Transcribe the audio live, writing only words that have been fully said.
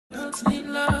Girls need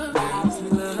love, girls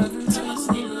need love,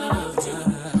 girls need love,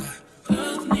 yeah.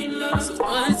 Girls need love, so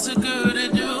what's a girl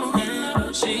to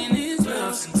do? She needs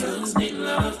love, and girls need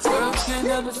love. Girls can't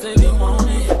never say they want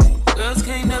it. Girls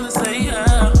can't never say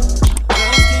yeah.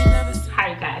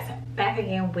 Hi you guys, back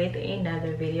again with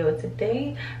another video.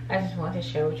 Today I just want to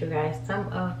share with you guys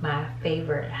some of my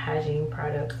favorite hygiene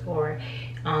products or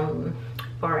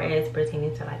far as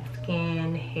pertaining to like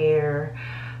skin, hair,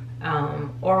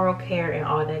 oral care and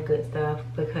all that good stuff,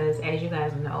 because as you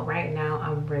guys know, right now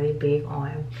I'm really big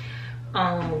on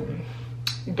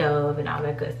Dove and all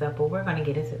that good stuff, but we're going to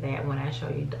get into that when I show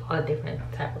you all different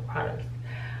type of products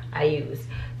I use.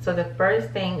 So the first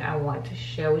thing I want to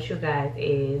share with you guys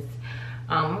is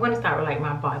I'm going to start with like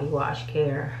my body wash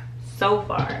care. So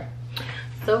far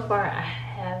I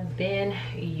have been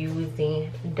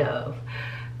using Dove.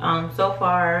 So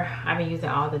far I've been using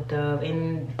all the Dove,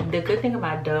 and the good thing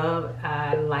about Dove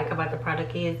I like about the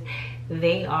product is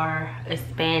they are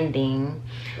expanding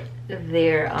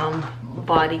their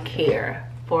body care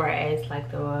for as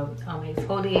like the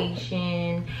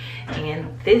exfoliation,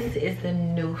 and this is the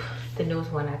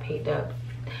newest one I picked up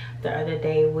the other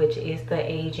day, which is the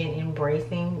Aging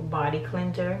Embracing Body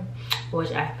Cleanser, which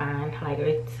I find like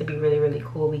it to be really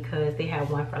cool because they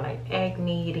have one for like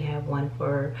acne, they have one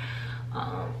for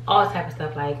all type of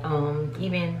stuff, like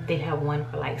even they have one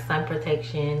for like sun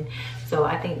protection. So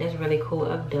I think that's really cool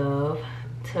of Dove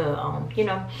to you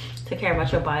know, to care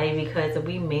about your body, because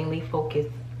we mainly focus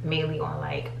on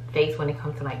like face when it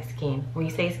comes to like skin. When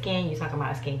you say skin, you're talking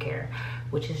about skincare,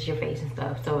 which is your face and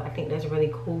stuff. So I think that's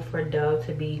really cool for Dove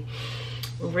to be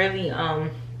really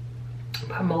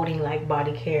promoting like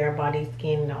body care, body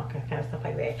skin, and all kind of stuff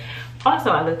like that. Also,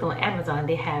 I looked on Amazon,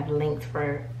 they have links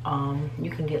for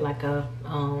you can get like a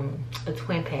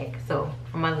twin pack, so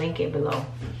I'm gonna link it below.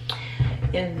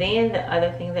 And then the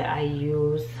other thing that I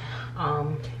use,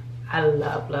 I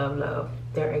love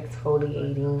their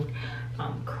exfoliating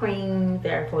cream,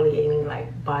 their exfoliating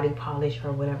like body polish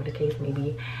or whatever the case may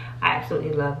be. I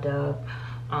absolutely love Dove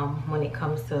when it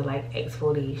comes to like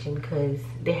exfoliation, because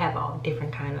they have all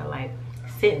different kind of like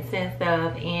scents and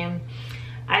stuff. And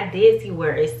I did see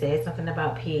where it says something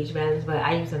about pH balance, but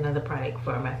I use another product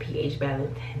for my pH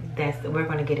balance. We're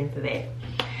going to get into that.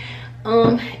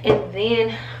 And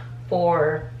then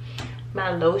for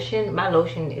my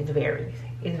lotion is varies.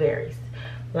 It varies.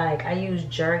 Like I use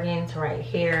Jergens right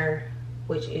here,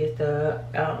 which is the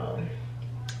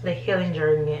Healing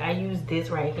Jergens. I use this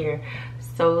right here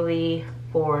solely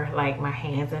for like my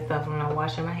hands and stuff when I'm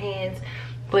washing my hands.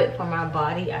 But for my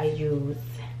body, I use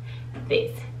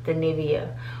this, the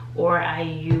Nivea, or I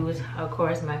use, of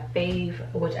course, my fave,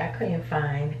 which I couldn't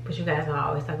find, but you guys know I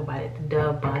always talk about it, the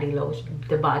Dove body lotion,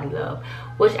 the Body Love,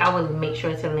 which I will make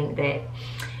sure to link that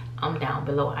down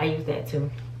below. I use that too.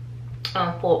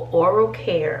 For oral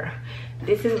care,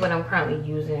 this is what I'm currently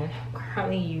using. I'm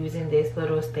currently using this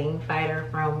little stain fighter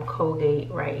from Colgate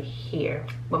right here.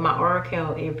 But my oral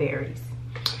care, it varies.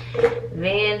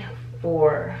 Then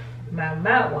for my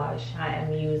mouthwash, I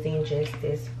am using just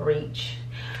this Reach.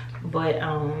 But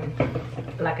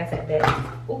like I said,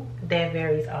 that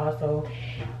varies also.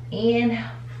 And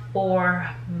for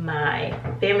my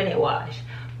feminine wash,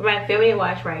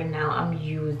 right now I'm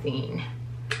using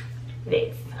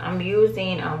this. I'm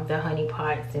using the Honey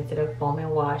Pot Sensitive Foaming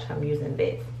Wash. I'm using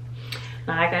this.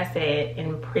 Now, like I said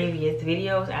in previous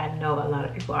videos, I know a lot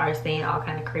of people are saying all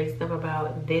kind of crazy stuff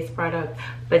about this product,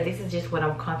 but this is just what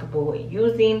I'm comfortable with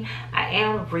using. I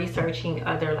am researching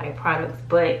other like products,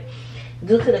 but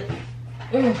due to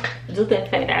the fact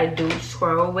that I do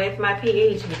struggle with my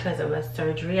pH because of a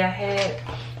surgery I had,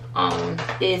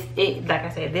 like I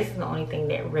said, this is the only thing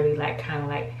that really like kind of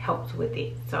like helps with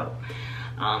it. So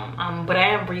but I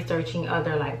am researching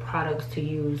other like products to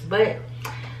use. But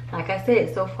like I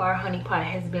said, so far Honey Pot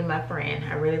has been my friend.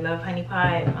 I really love Honey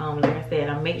Pot. Like I said,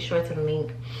 I'll make sure to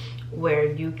link where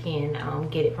you can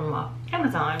get it from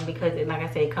Amazon, because it, like I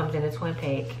said, it comes in a twin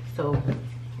pack. So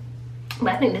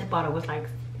but I think this bottle was like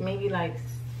maybe like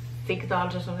 $6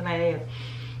 or something like that,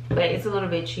 but it's a little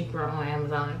bit cheaper on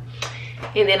Amazon.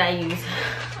 And then I use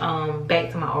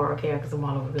back to my oral care, because I'm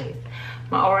all over the place.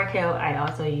 My oral care, I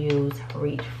also use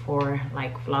Reach for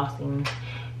like flossing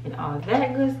and all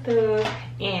that good stuff.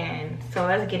 And so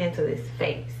let's get into this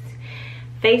face.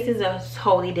 Face is a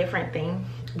totally different thing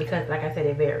because like I said,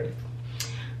 it varies.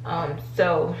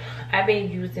 So I've been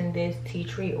using this tea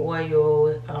tree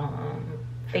oil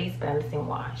face balancing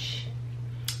wash.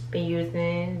 Been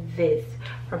using this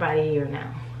for about a year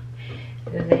now.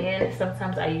 Then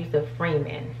sometimes I use the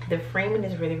Freeman. The Freeman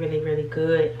is really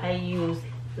good. I use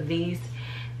these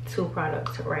two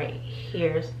products right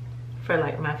here for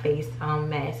like my face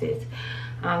masks.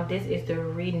 This is the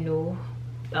Renew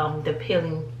the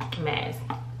peeling mask.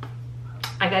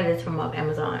 I got this from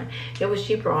Amazon. It was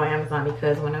cheaper on Amazon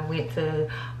because when I went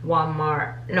to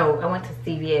Walmart, no, I went to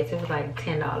CVS, it was like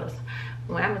 $10.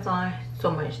 On Amazon, so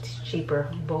much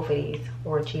cheaper. Both of these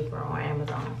were cheaper on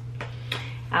Amazon.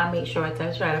 I'll make sure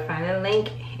to try to find a link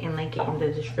and link it in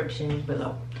the description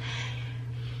below.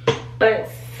 But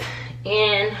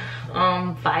in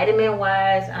vitamin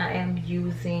wise, I am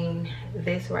using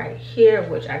this right here,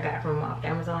 which I got from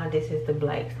Amazon. This is the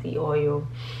black sea oil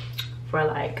for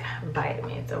like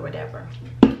vitamins or whatever.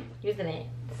 Using it.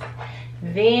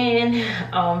 Then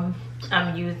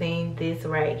I'm using this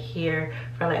right here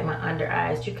for like my under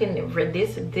eyes. You can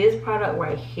this product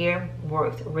right here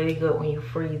works really good when you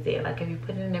freeze it. Like if you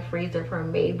put it in the freezer for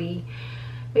maybe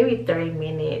 30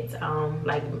 minutes,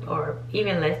 like, or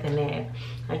even less than that,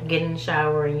 like get in the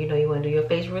shower and you know you want to do your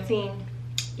face routine,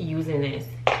 using this,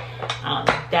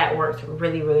 that works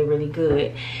really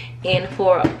good. And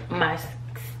for my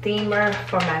steamer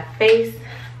for my face,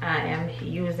 I am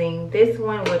using this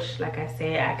one, which like I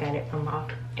said, I got it from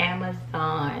off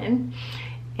Amazon,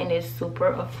 and it's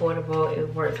super affordable.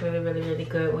 It works really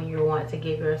good when you want to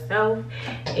give yourself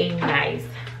a nice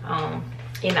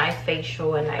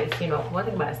facial, a nice, you know, one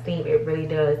thing about steam, it really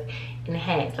does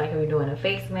enhance, like if you're doing a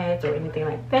face mask or anything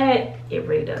like that, it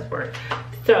really does work.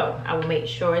 So I will make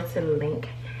sure to link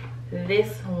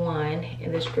this one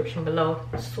in the description below.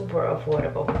 Super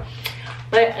affordable.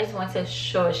 But I just want to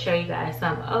show you guys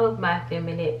some of my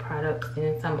feminine products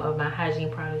and some of my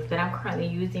hygiene products that I'm currently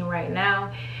using right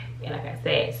now. And like I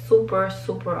said, super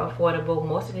affordable.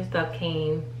 Most of this stuff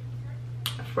came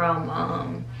from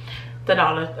the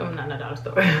not the dollar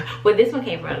store. Well, this one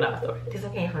came from a dollar store. This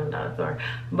one came from a dollar store.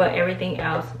 But everything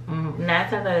else, 9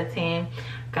 times out of 10,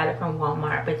 got it from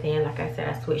Walmart. But then, like I said,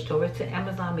 I switched over to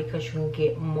Amazon because you can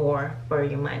get more for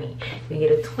your money. You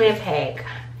get a twin pack,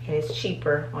 and it's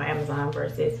cheaper on Amazon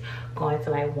versus going to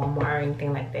like Walmart or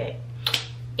anything like that.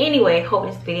 Anyway, hope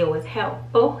this video was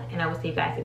helpful, and I will see you guys